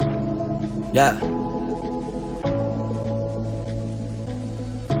Ya.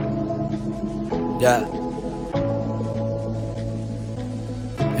 Ya.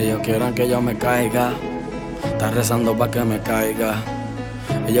 Ellos quieren que yo me caiga. Están rezando pa' que me caiga.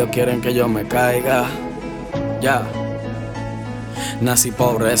 Ellos quieren que yo me caiga. Ya. Nací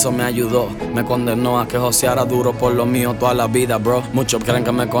pobre, eso me ayudó. Me condenó a que joseara duro por lo mío toda la vida, bro. Muchos creen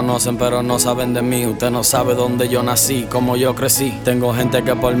que me conocen, pero no saben de mí. Usted no sabe dónde yo nací, cómo yo crecí. Tengo gente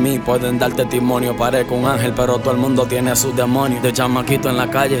que por mí pueden dar testimonio. Parezco un ángel, pero todo el mundo tiene sus demonios. De chamaquito en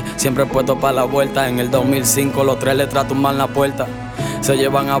la calle, siempre puesto para la vuelta. En el 2005 los 3 letras tumban la puerta. Se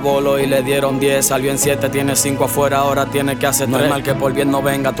llevan a Bolo y le dieron 10. Salió en 7, tiene 5 afuera, ahora tiene que hacer 3. No es mal que por bien no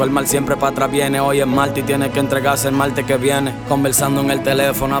venga, todo el mal siempre para atrás viene. Hoy es martes y tiene que entregarse el martes que viene. Conversando en el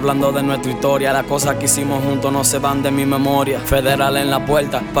teléfono, hablando de nuestra historia. Las cosas que hicimos juntos no se van de mi memoria. Federal en la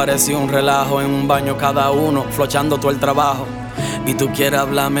puerta, parecía un relajo. En un baño cada uno, flochando todo el trabajo. Y tú quieres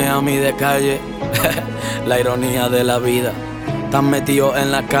hablarme a mí de calle. La ironía de la vida. Tan metidos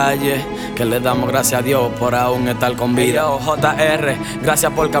en la calle que le damos gracias a Dios por aún estar con vida. Yo, JR,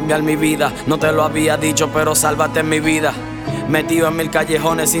 gracias por cambiar mi vida. No te lo había dicho, pero sálvate en mi vida. Metido en 1000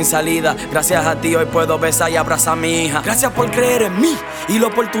 callejones sin salida. Gracias a ti hoy puedo besar y abrazar a mi hija. Gracias por creer en mí y la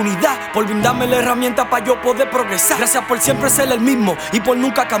oportunidad, por brindarme la herramienta para yo poder progresar. Gracias por siempre ser el mismo y por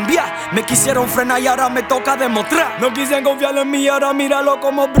nunca cambiar. Me quisieron frenar y ahora me toca demostrar. No quisieron confiar en mí, ahora míralo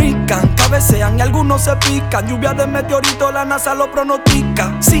como brincan. Cabecean y algunos se pican. Lluvia de meteoritos, la NASA lo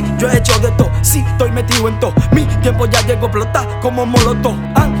pronostica. Sí, yo he hecho de todo, sí, estoy metido en todo. Mi tiempo ya llegó a explotar como molotov.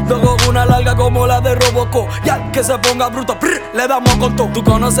 Ando con una larga como la de Robocop. Y al que se ponga bruto, le damos con todo. Tú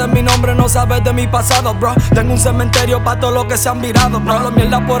conoces mi nombre, no sabes de mi pasado, bro. Tengo un cementerio para todos los que se han virado, bro. Hablo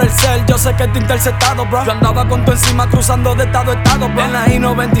mierda por el cel, yo sé que te interceptado, bro. Yo andaba con tu encima cruzando de estado a estado, bro. En la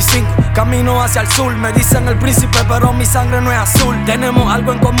I-95, camino hacia el sur. Me dicen el príncipe, pero mi sangre no es azul. Tenemos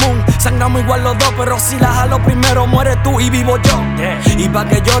algo en común, sangramos igual los dos. Pero si la jalo primero, mueres tú y vivo yo. Y pa'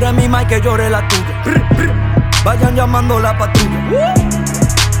 que llore mi ma y que llore la tuya. Vayan llamando la patrulla.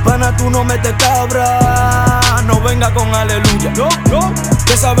 Pana, tú no metes cabra, no venga con aleluya. No.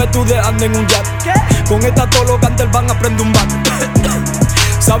 ¿Qué sabes tú de andar en un yate? ¿Qué? Con esta todos los cantantes van a prender un bate.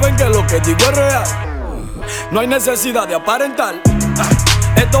 Saben que lo que digo es real. No hay necesidad de aparentar.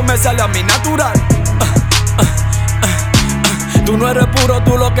 Esto me sale a mí natural. Tú no eres puro,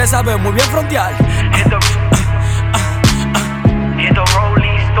 tú lo que sabes muy bien frontear. In the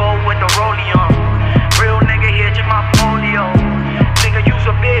rolling store with the rollie on. Real nigga here, check my polio. Nigga, you's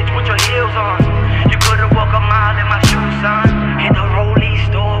a bitch, put your heels on. You couldn't walk a mile in my shoes, son. In the rolling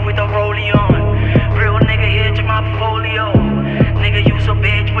store with the rollie on. Real nigga here, check my folio. Nigga, you's a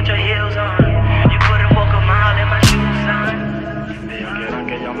bitch, put your heels on. You couldn't walk a mile in my shoes, son. Ellos quieren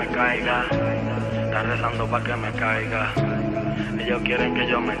que yo me caiga. Están rezando pa' que me caiga. Ellos quieren que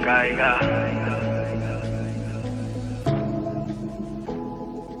yo me caiga.